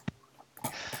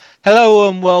Hello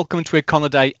and welcome to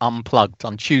Econoday Unplugged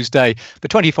on Tuesday, the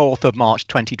 24th of March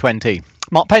 2020.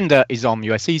 Mark Pender is on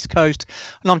the US East Coast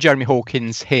and I'm Jeremy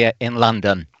Hawkins here in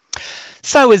London.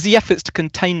 So as the efforts to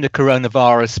contain the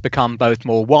coronavirus become both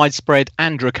more widespread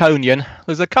and draconian,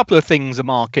 there's a couple of things the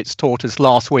markets taught us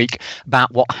last week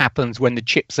about what happens when the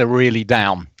chips are really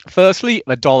down. Firstly,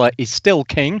 the dollar is still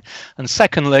king. And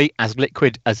secondly, as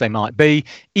liquid as they might be,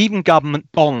 even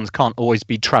government bonds can't always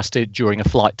be trusted during a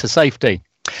flight to safety.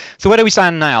 So where do we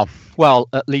stand now? Well,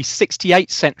 at least 68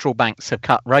 central banks have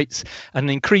cut rates and an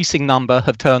increasing number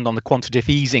have turned on the quantitative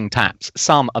easing taps,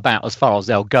 some about as far as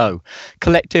they'll go.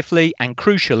 Collectively and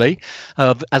crucially,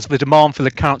 as the demand for the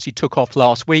currency took off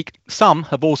last week, some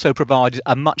have also provided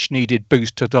a much needed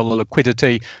boost to dollar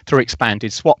liquidity through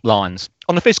expanded swap lines.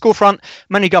 On the fiscal front,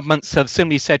 many governments have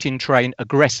similarly set in train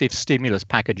aggressive stimulus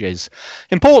packages.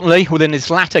 Importantly, within this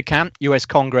latter camp, US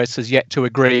Congress has yet to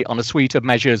agree on a suite of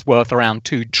measures worth around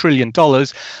 $2 trillion.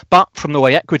 But from the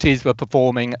way equities were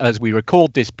performing as we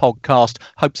record this podcast,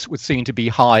 hopes would seem to be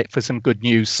high for some good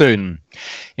news soon.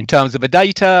 In terms of the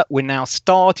data, we're now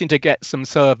starting to get some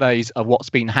surveys of what's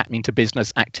been happening to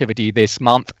business activity this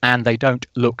month, and they don't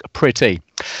look pretty.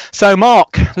 So,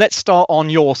 Mark, let's start on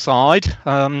your side.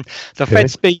 The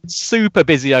Fed's been super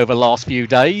busy over the last few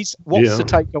days. What's the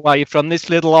takeaway from this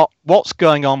little lot? What's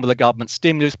going on with the government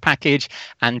stimulus package,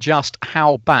 and just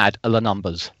how bad are the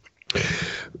numbers?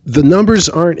 The numbers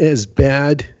aren't as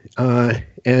bad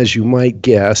as you might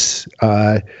guess.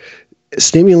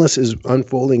 Stimulus is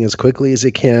unfolding as quickly as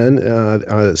it can,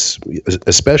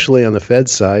 especially on the Fed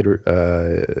side,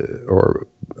 or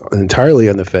entirely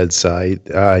on the Fed side.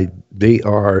 They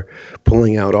are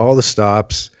pulling out all the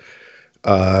stops,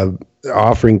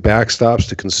 offering backstops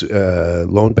to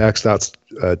loan backstops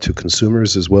to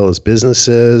consumers as well as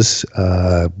businesses,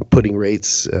 putting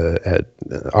rates at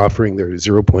offering their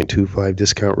 0.25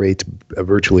 discount rate to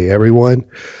virtually everyone.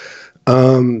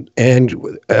 And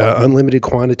unlimited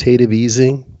quantitative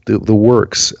easing, the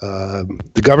works.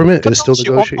 The government is still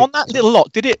negotiating. On that little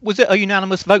lot, was it a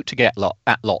unanimous vote to get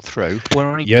that lot through? Were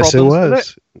there any yes, problems it was. with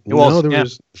it? It was. There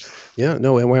was. Yeah,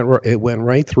 no, it went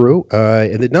right through.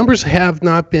 And the numbers have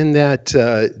not been that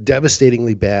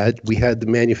devastatingly bad. We had the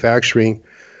manufacturing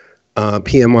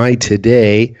PMI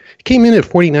today. It came in at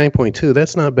 49.2.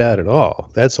 That's not bad at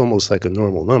all. That's almost like a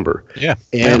normal number. Yeah.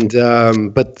 And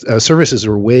but services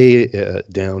are way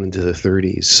down into the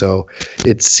 30s. So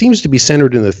it seems to be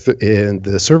centered in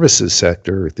the services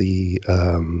sector. The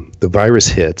virus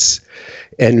hits,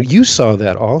 and you saw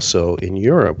that also in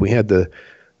Europe. We had the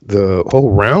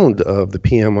whole round of the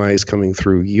PMIs coming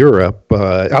through Europe.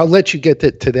 I'll let you get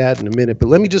to that in a minute, but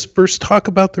let me just first talk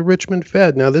about the Richmond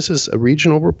Fed. Now, this is a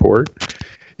regional report.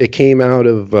 It came out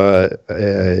of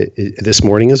this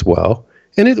morning as well,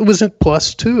 and it was at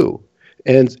 +2.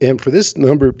 And for this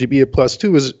number to be at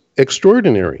 +2 is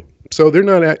extraordinary. So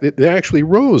they actually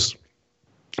rose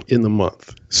in the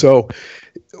month. So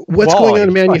what's going on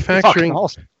in manufacturing?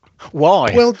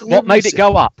 Why? Well, what made it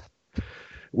go up?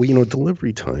 Well,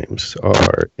 delivery times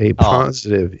are a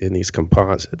positive in these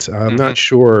composites. I'm not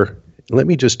sure. Let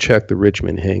me just check the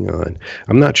Richmond. Hang on.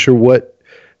 I'm not sure what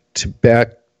to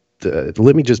back.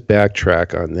 Let me just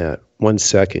backtrack on that 1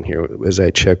 second here as I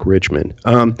check Richmond.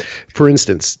 For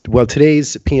instance,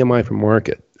 today's PMI for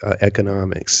market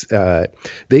economics,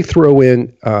 they throw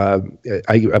in,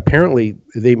 apparently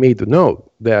they made the note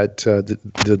that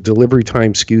the delivery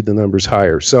time skewed the numbers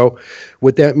higher. So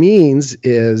what that means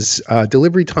is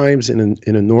delivery times in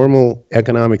a normal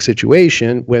economic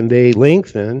situation, when they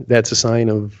lengthen, that's a sign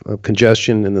of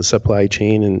congestion in the supply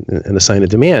chain and a sign of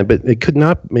demand. But it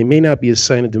may not be a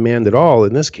sign of demand at all.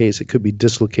 In this case, it could be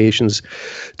dislocations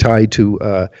tied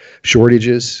to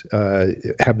shortages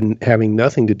having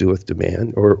nothing to do with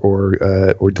demand,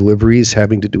 or deliveries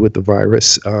having to do with the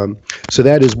virus. So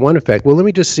that is one effect. Well, let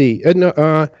me just see.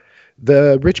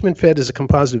 The Richmond Fed is a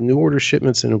composite of new order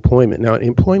shipments and employment. Now,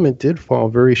 employment did fall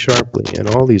very sharply in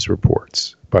all these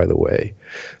reports, by the way.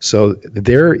 So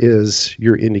there is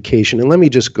your indication. And let me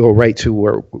just go right to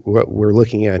what we're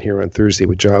looking at here on Thursday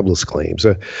with jobless claims.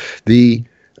 The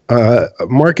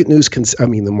market news,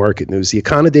 the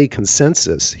Econoday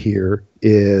consensus here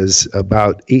is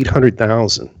about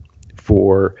 800,000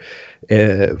 for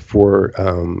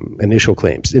initial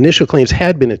claims. Initial claims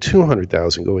had been at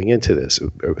 200,000 going into this, a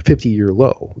 50-year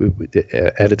low,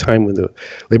 at a time when the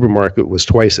labor market was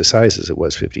twice the size as it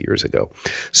was 50 years ago.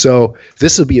 So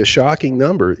this will be a shocking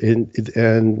number. And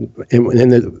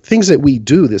the things that we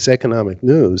do, this economic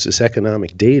news, this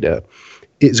economic data,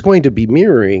 is going to be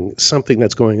mirroring something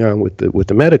that's going on with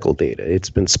the medical data. It's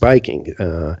been spiking,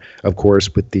 of course,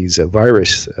 with these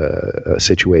virus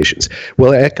situations.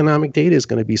 Well, economic data is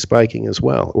going to be spiking as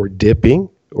well, or dipping,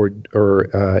 or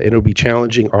it'll be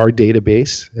challenging our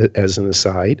database as an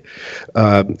aside.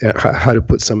 How to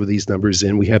put some of these numbers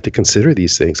in. We have to consider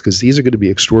these things because these are going to be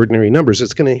extraordinary numbers.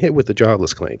 It's going to hit with the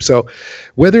jobless claim. So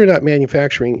whether or not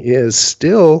manufacturing is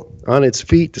still on its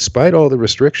feet despite all the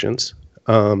restrictions,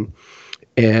 that's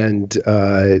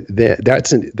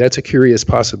a curious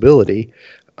possibility.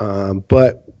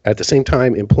 But at the same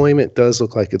time, employment does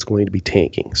look like it's going to be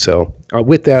tanking. So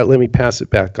with that, let me pass it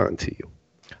back on to you.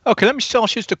 Okay, let me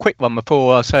ask you just a quick one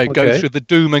before I go through the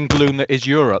doom and gloom that is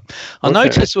Europe. I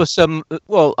noticed there was some,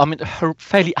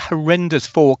 fairly horrendous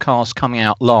forecasts coming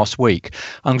out last week.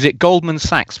 Goldman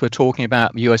Sachs were talking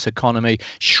about the US economy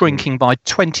shrinking by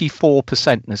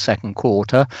 24% in the second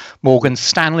quarter. Morgan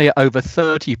Stanley at over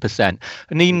 30%.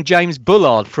 And even James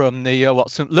Bullard from the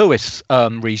St. Louis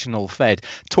regional Fed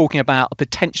talking about a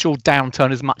potential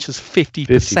downturn as much as 50%.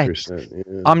 50%,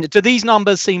 yeah. Do these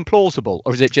numbers seem plausible,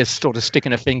 or is it just sort of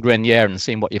sticking a finger in the air and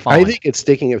seeing what you find? I think it's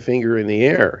sticking a finger in the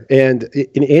air. And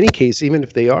in any case, even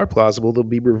if they are plausible, they'll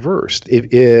be reversed. If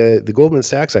the Goldman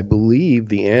Sachs, I believe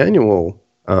the annual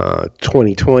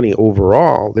 2020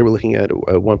 overall, they were looking at a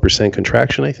 1%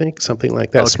 contraction, I think, something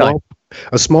like that. Okay.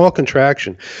 A small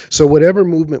contraction. So whatever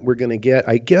movement we're going to get,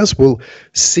 I guess we'll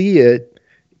see it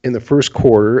in the first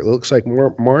quarter. It looks like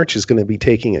March is going to be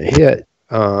taking a hit.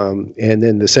 And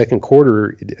then the second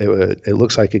quarter, it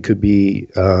looks like it could be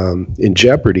in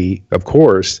jeopardy, of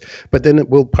course, but then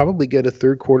we'll probably get a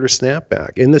third quarter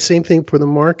snapback. And the same thing for the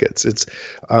markets. It's,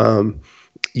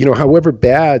 however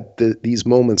bad these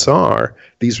moments are,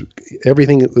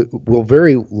 everything will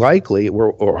very likely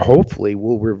or hopefully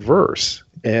will reverse.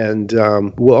 And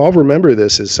we'll all remember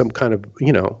this as some kind of,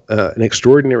 an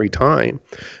extraordinary time,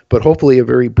 but hopefully a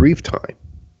very brief time.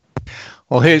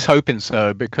 Well, here's hoping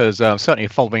so, because certainly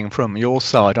following from your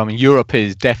side, Europe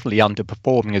is definitely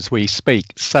underperforming as we speak.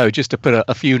 So just to put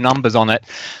a few numbers on it,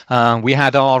 we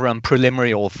had our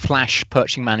preliminary or flash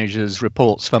purchasing managers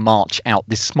reports for March out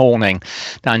this morning.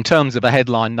 Now, in terms of a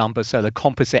headline number, so the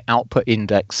composite output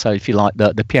index, so if you like,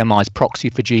 the PMIs proxy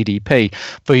for GDP,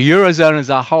 for Eurozone as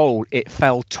a whole, it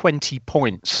fell 20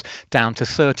 points down to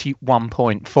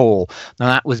 31.4. Now,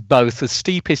 that was both the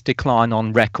steepest decline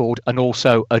on record and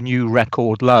also a new record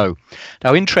low.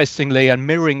 Now, interestingly, and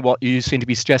mirroring what you seem to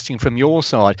be suggesting from your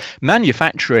side,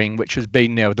 manufacturing, which has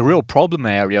been the real problem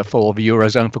area for the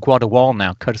Eurozone for quite a while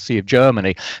now, courtesy of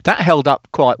Germany, that held up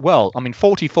quite well.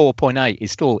 44.8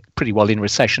 is still pretty well in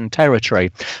recession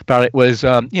territory, but it was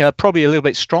probably a little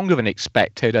bit stronger than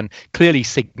expected and clearly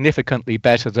significantly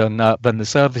better than the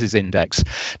services index.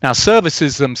 Now,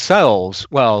 services themselves,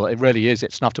 well, it really is,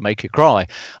 it's enough to make you cry.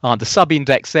 The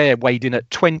sub-index there weighed in at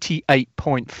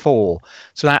 28.4.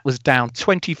 So that was down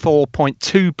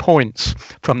 24.2 points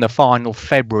from the final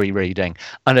February reading.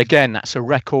 And again, that's a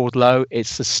record low.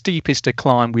 It's the steepest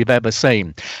decline we've ever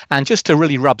seen. And just to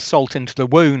really rub salt into the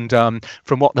wound,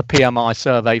 from what the PMI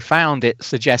survey found, it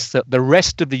suggests that the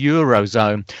rest of the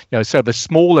Eurozone, so the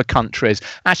smaller countries,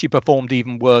 actually performed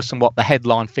even worse than what the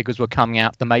headline figures were coming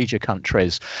out the major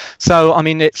countries. So,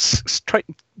 it's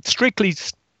strictly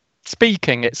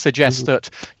speaking, it suggests that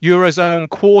Eurozone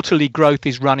quarterly growth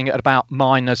is running at about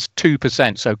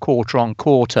 -2%, so quarter on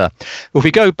quarter. If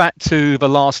we go back to the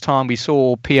last time we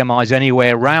saw PMIs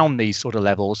anywhere around these sort of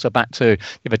levels, so back to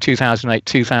the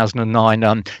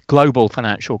 2008-2009 global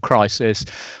financial crisis,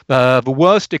 the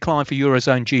worst decline for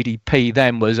Eurozone GDP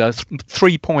then was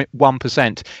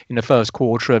 3.1% in the first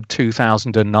quarter of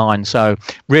 2009. So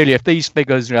really, if these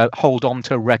figures hold on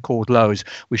to record lows,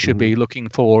 we should be looking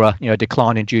for a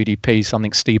decline in GDP,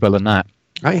 something steeper than that.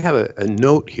 I have a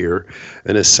note here,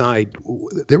 an aside.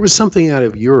 There was something out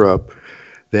of Europe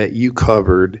that you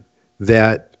covered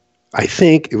that I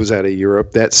think it was out of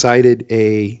Europe that cited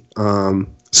a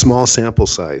small sample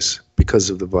size because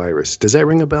of the virus. Does that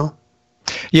ring a bell?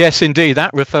 Yes, indeed.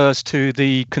 That refers to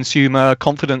the consumer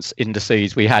confidence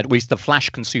indices we had. The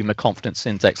flash consumer confidence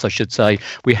index, I should say,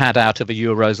 we had out of the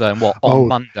Eurozone, on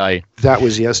Monday. That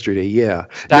was yesterday, yeah.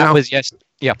 That was yesterday.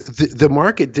 Yeah. The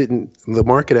market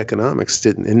economics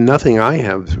didn't, and nothing I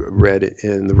have read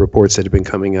in the reports that have been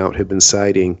coming out have been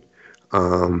citing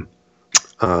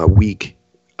weak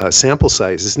sample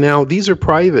sizes. Now, these are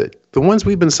private. The ones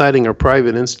we've been citing are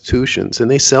private institutions, and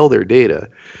they sell their data.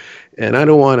 And I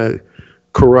don't want to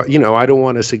I don't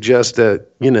want to suggest that,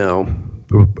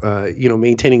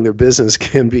 maintaining their business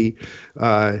can be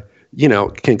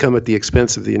can come at the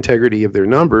expense of the integrity of their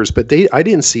numbers. But I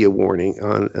didn't see a warning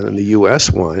on the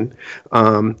U.S. one.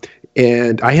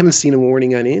 And I haven't seen a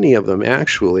warning on any of them,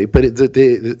 actually. But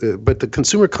the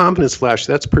consumer confidence flash,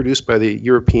 that's produced by the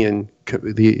European,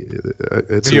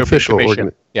 it's an official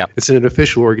organization. Yeah. It's an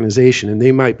official organization, and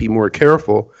they might be more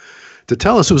careful to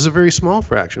tell us. It was a very small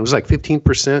fraction. It was like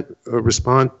 15%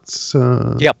 response.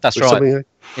 Yep, that's right.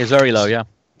 It's very low, yeah.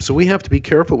 So we have to be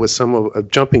careful with some of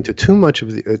jumping to too much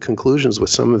of the conclusions with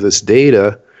some of this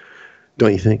data,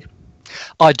 don't you think?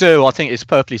 I do. I think it's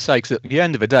perfectly safe, because at the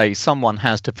end of the day, someone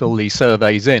has to fill these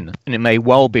surveys in, and it may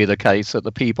well be the case that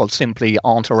the people simply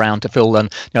aren't around to fill them,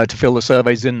 to fill the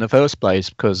surveys in the first place,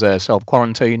 because they're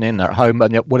self-quarantining, they're at home,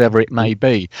 and whatever it may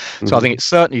be. Mm-hmm. So I think it's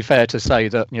certainly fair to say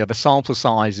that the sample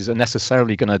sizes are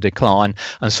necessarily going to decline,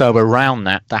 and so around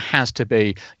that there has to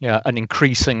be an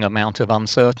increasing amount of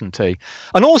uncertainty.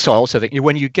 And also, I also think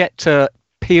when you get to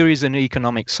periods in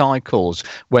economic cycles,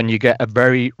 when you get a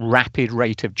very rapid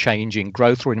rate of change in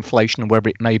growth or inflation, wherever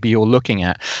it may be you're looking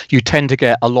at, you tend to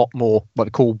get a lot more what they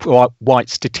call white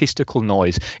statistical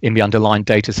noise in the underlying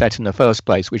data set in the first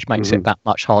place, which makes it that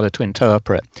much harder to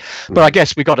interpret. But I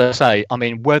guess we've got to say,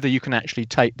 whether you can actually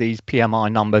take these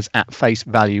PMI numbers at face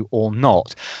value or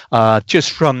not,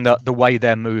 just from the way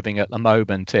they're moving at the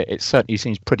moment, it certainly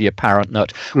seems pretty apparent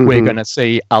that we're going to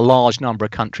see a large number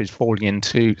of countries falling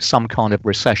into some kind of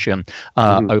recession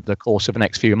over the course of the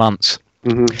next few months.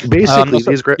 Basically,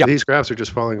 these graphs are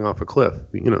just falling off a cliff,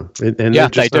 and yeah,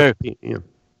 they do.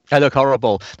 They look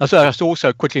horrible. So I should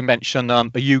also quickly mention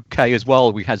the UK as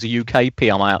well. We had the UK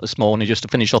PMI out this morning, just to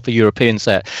finish off the European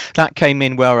set. That came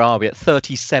in, where are we, at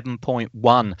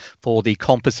 37.1 for the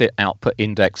composite output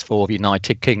index for the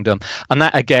United Kingdom. And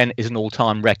that, again, is an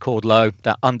all-time record low.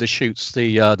 That undershoots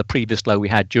the previous low we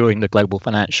had during the global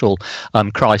financial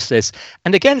crisis.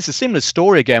 And again, it's a similar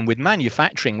story again with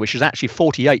manufacturing, which is actually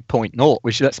 48.0,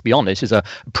 which, let's be honest, is a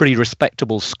pretty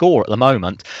respectable score at the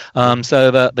moment.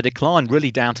 So the decline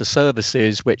really down to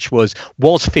services, which was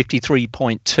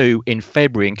 53.2 in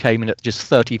February and came in at just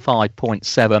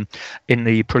 35.7 in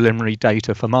the preliminary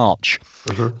data for March.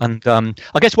 And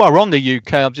I guess while we're on the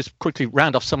UK, I'll just quickly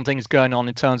round off some things going on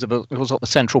in terms of the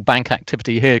central bank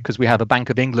activity here, because we have a Bank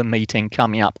of England meeting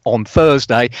coming up on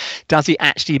Thursday. Does it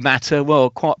actually matter? Well,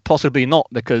 quite possibly not,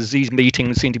 because these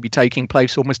meetings seem to be taking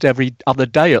place almost every other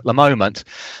day at the moment.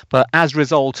 But as a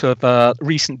result of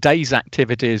recent days'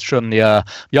 activities from the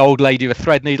old lady with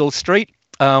Threadneedle Street,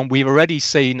 we've already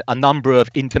seen a number of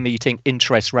intermeeting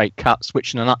interest rate cuts,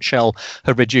 which in a nutshell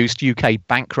have reduced UK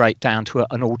bank rate down to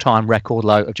an all-time record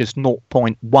low of just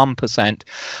 0.1%.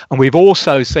 And we've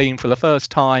also seen, for the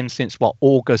first time since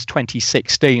August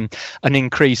 2016, an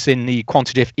increase in the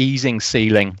quantitative easing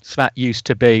ceiling. So that used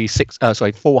to be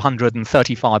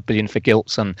 435 billion for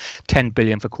gilts and 10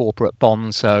 billion for corporate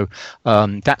bonds. So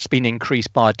that's been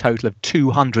increased by a total of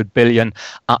 200 billion,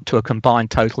 up to a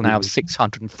combined total now of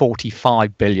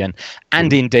 645 billion.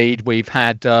 And indeed, we've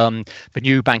had the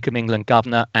new Bank of England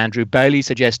governor, Andrew Bailey,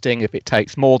 suggesting if it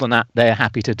takes more than that, they're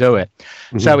happy to do it.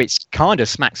 So it's kind of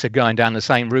smacks of going down the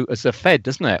same route as the Fed,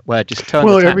 doesn't it? Where just turn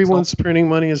the tax everyone's printing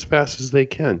money as fast as they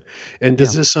can. And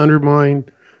does this undermine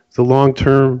the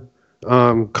long-term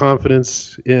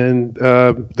confidence in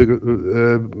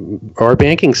our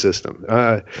banking system?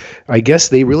 I guess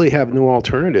they really have no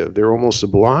alternative. They're almost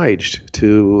obliged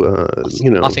to,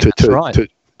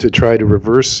 to try to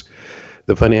reverse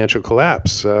the financial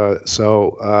collapse. But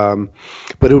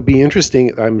it would be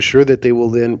interesting. I'm sure that they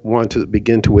will then want to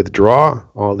begin to withdraw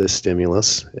all this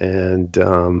stimulus, and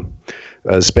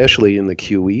especially in the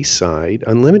QE side,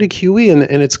 unlimited QE, and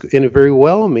it very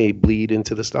well may bleed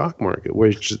into the stock market,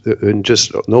 where and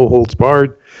just no holds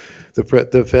barred. The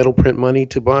Fed will print money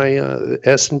to buy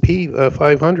S&P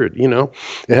 500. It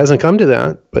hasn't come to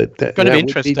that, but it's going to be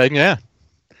interesting, yeah.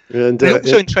 And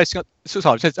also interesting.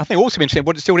 I think also interesting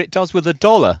what it does with the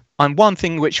dollar. And one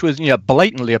thing which was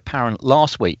blatantly apparent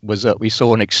last week was that we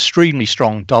saw an extremely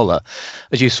strong dollar.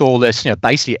 As you saw this,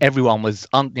 basically everyone was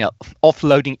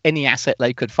offloading any asset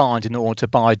they could find in order to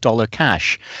buy dollar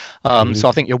cash. So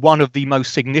I think one of the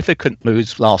most significant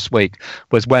moves last week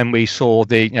was when we saw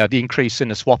the increase in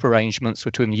the swap arrangements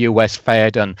between the US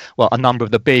Fed and a number of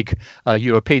the big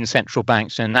European central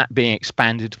banks, and that being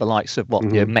expanded to the likes of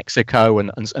Mexico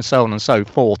and so on and so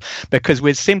forth. because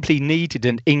we've simply needed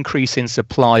an increase in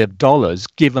supply of dollars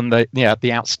given the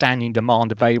outstanding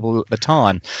demand available at the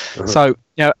time. So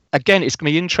again, it's going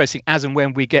to be interesting as and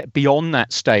when we get beyond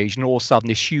that stage and all of a sudden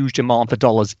this huge demand for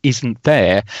dollars isn't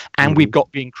there, and we've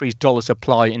got the increased dollar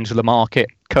supply into the market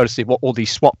courtesy of all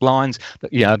these swap lines,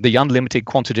 the unlimited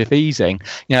quantitative easing.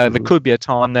 There could be a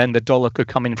time then the dollar could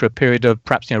come in for a period of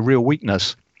perhaps real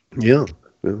weakness. Yeah.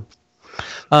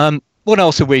 What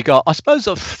else have we got? I suppose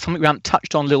something we haven't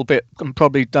touched on a little bit and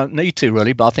probably don't need to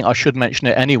really, but I think I should mention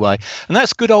it anyway. And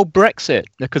that's good old Brexit,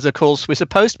 because, of course, we're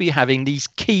supposed to be having these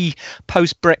key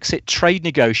post-Brexit trade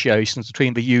negotiations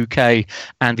between the UK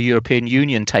and the European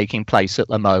Union taking place at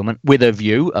the moment, with a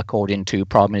view, according to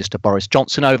Prime Minister Boris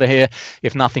Johnson over here,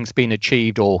 if nothing's been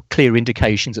achieved or clear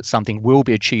indications that something will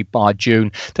be achieved by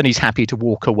June, then he's happy to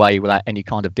walk away without any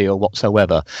kind of deal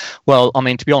whatsoever. Well, I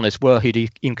mean, to be honest, were he to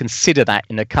even consider that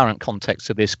in the current context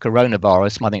of this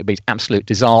coronavirus, I think it would be an absolute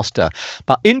disaster.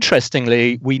 But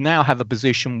interestingly, we now have a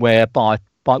position whereby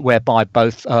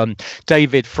both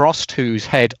David Frost, who's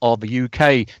head of the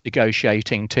UK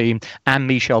negotiating team, and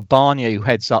Michel Barnier, who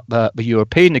heads up the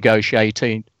European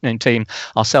negotiating team,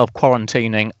 are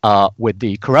self-quarantining with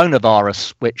the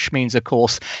coronavirus, which means, of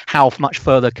course, how much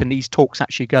further can these talks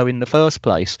actually go in the first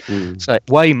place? So it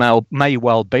may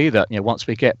well be that once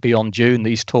we get beyond June,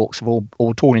 these talks have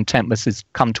all to all intents and purposes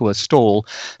come to a stall.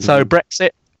 So Brexit,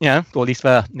 or at least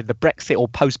the Brexit or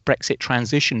post-Brexit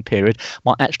transition period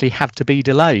might actually have to be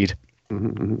delayed.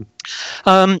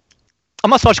 I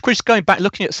must ask, Chris, going back,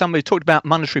 looking at somebody talked about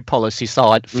monetary policy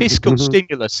side, fiscal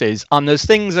stimuluses, there's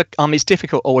things that it's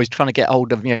difficult always trying to get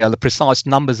hold of the precise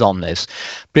numbers on this.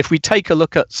 But if we take a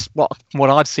look at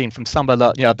what I've seen from some of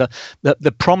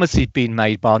the promises being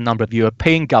made by a number of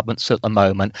European governments at the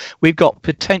moment, we've got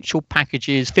potential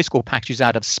packages, fiscal packages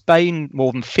out of Spain,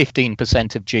 more than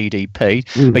 15% of GDP,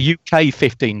 the UK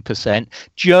 15%.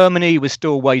 Germany, we're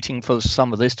still waiting for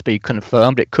some of this to be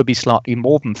confirmed. It could be slightly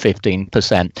more than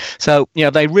 15%. So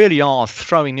they really are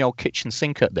throwing the old kitchen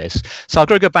sink at this. So I've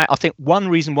got to go back. I think one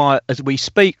reason why, as we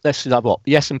speak, the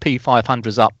S&P 500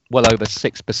 is up well over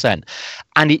 6%.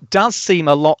 And it does seem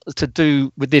a lot to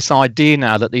do with this idea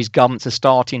now that these governments are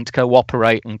starting to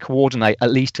cooperate and coordinate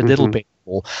at least a little bit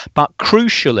more. But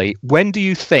crucially, when do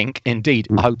you think, indeed,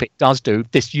 I hope it does do,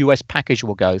 this US package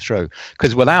will go through?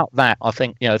 Because without that, I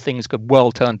think things could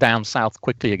well turn down south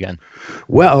quickly again.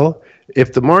 Well,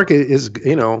 if the market is,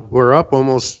 we're up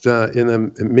almost in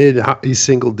the mid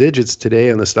single digits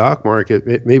today on the stock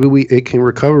market, maybe it can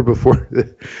recover before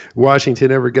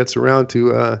Washington ever gets around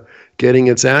to getting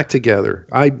its act together.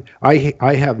 I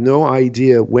have no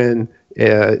idea when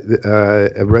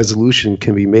a resolution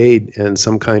can be made and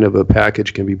some kind of a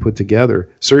package can be put together.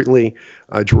 Certainly,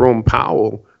 Jerome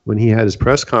Powell, when he had his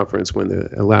press conference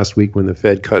last week when the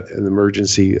Fed cut an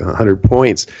emergency 100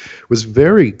 points, was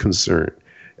very concerned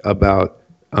about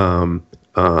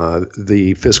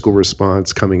the fiscal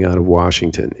response coming out of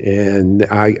Washington. And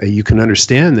you can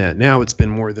understand that. Now it's been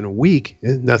more than a week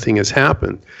and nothing has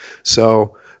happened.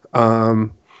 So, but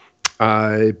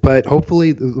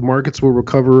hopefully the markets will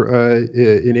recover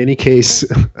in any case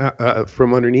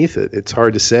from underneath it. It's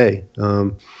hard to say.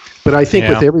 But I think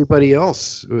with everybody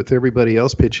else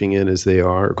pitching in as they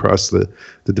are across the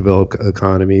developed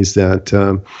economies, that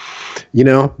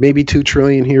maybe $2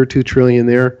 trillion here, $2 trillion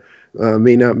there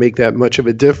may not make that much of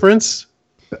a difference.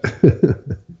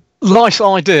 Nice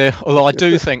idea. Although I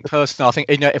do think personally, I think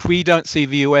if we don't see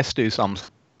the US do something,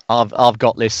 I've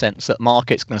got this sense that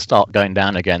market's going to start going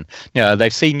down again.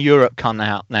 They've seen Europe come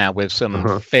out now with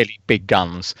some fairly big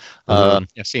guns.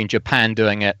 You've seen Japan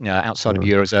doing it, outside of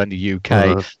Eurozone, the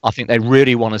UK. I think they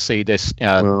really want to see this,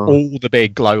 all the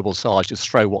big global sides just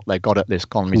throw what they got at this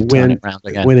economy to turn it around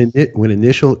again. When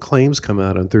initial claims come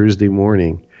out on Thursday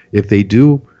morning, if they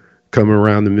do come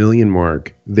around the million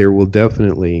mark, there will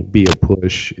definitely be a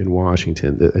push in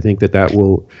Washington. I think that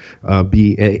will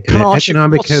be an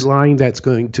economic headline that's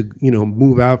going to,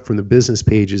 move out from the business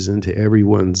pages into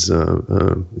everyone's,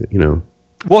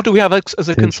 What do we have as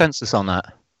a consensus on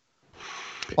that?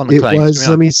 On the claims?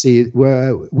 Let me see.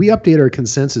 We update our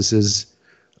consensuses.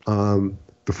 The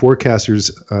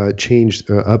forecasters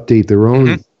update their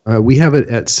own. We have it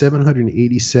at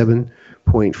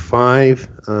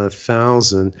 787.5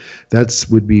 thousand. That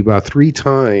would be about 3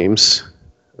 times,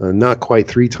 not quite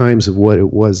 3 times of what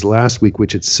it was last week,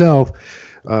 which itself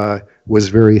was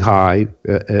very high,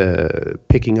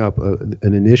 picking up an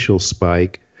initial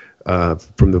spike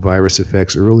from the virus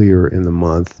effects earlier in the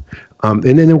month. And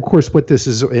then, of course, what this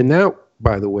is, and that,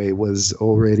 by the way, was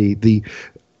already the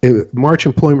March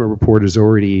employment report is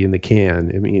already in the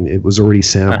can. I mean, it was already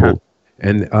sampled.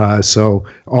 And so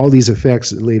all these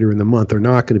effects later in the month are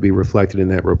not going to be reflected in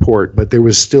that report. But there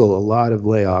was still a lot of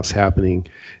layoffs happening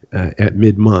at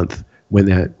mid-month when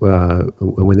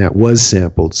that was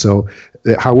sampled. So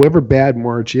however bad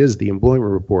March is, the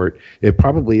employment report, it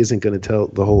probably isn't going to tell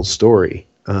the whole story.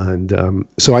 And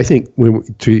so I think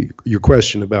to your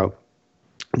question about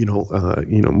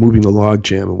moving the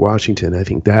logjam in Washington, I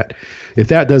think that if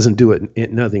that doesn't do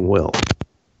it, nothing will.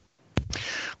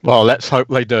 Well, let's hope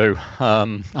they do.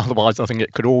 Otherwise, I think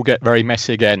it could all get very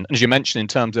messy again. As you mentioned, in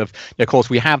terms of course,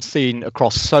 we have seen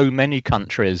across so many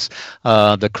countries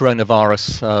the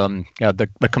coronavirus,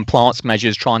 the compliance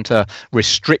measures trying to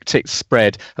restrict its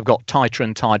spread have got tighter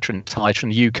and tighter and tighter.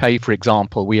 In the UK, for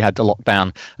example, we had the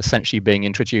lockdown essentially being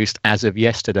introduced as of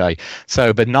yesterday.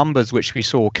 So the numbers which we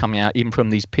saw coming out, even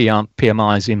from these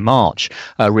PMIs in March,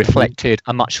 reflected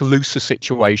a much looser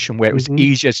situation where it was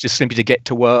easier just simply to get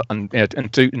to work and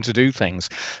to do things.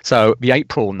 So the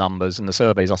April numbers and the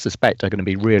surveys, I suspect, are going to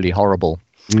be really horrible.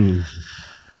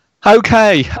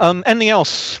 Okay. Anything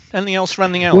else? Anything else?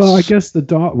 Well, I guess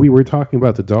we were talking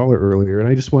about the dollar earlier, and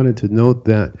I just wanted to note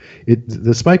that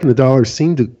the spike in the dollar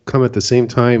seemed to come at the same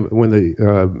time when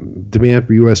the demand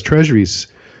for U.S. Treasuries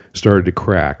started to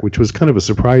crack, which was kind of a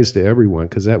surprise to everyone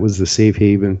because that was the safe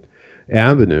haven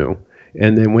avenue.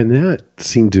 And then when that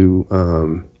seemed to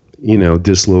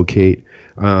dislocate,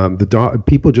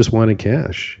 people just wanted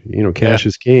cash. Cash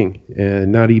is king,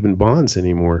 and not even bonds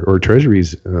anymore or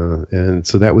treasuries. And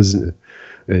so that was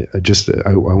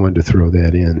I wanted to throw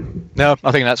that in. No,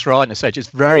 I think that's right. And I said it's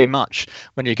very much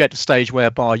when you get to a stage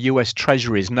whereby U.S.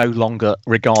 Treasury is no longer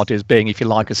regarded as being, if you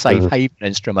like, a safe haven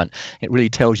instrument. It really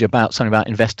tells you about something about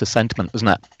investor sentiment, doesn't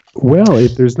it? Well,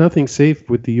 if there's nothing safe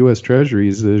with the U.S.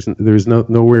 Treasuries, there's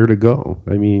nowhere to go.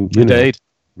 I mean, indeed.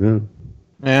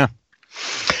 Yeah.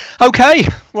 Okay,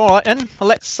 all right then.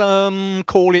 Let's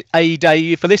call it a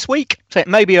day for this week. So it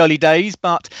may be early days,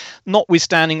 but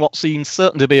notwithstanding what seems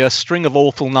certain to be a string of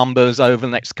awful numbers over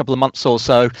the next couple of months or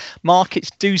so,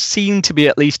 markets do seem to be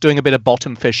at least doing a bit of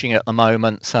bottom fishing at the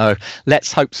moment. So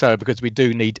let's hope so, because we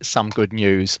do need some good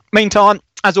news. Meantime,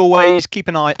 as always, keep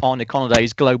an eye on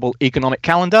Econoday's global economic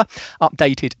calendar,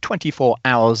 updated 24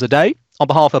 hours a day. On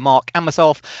behalf of Mark and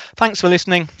myself, thanks for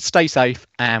listening, stay safe,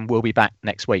 and we'll be back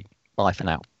next week. Bye for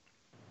now.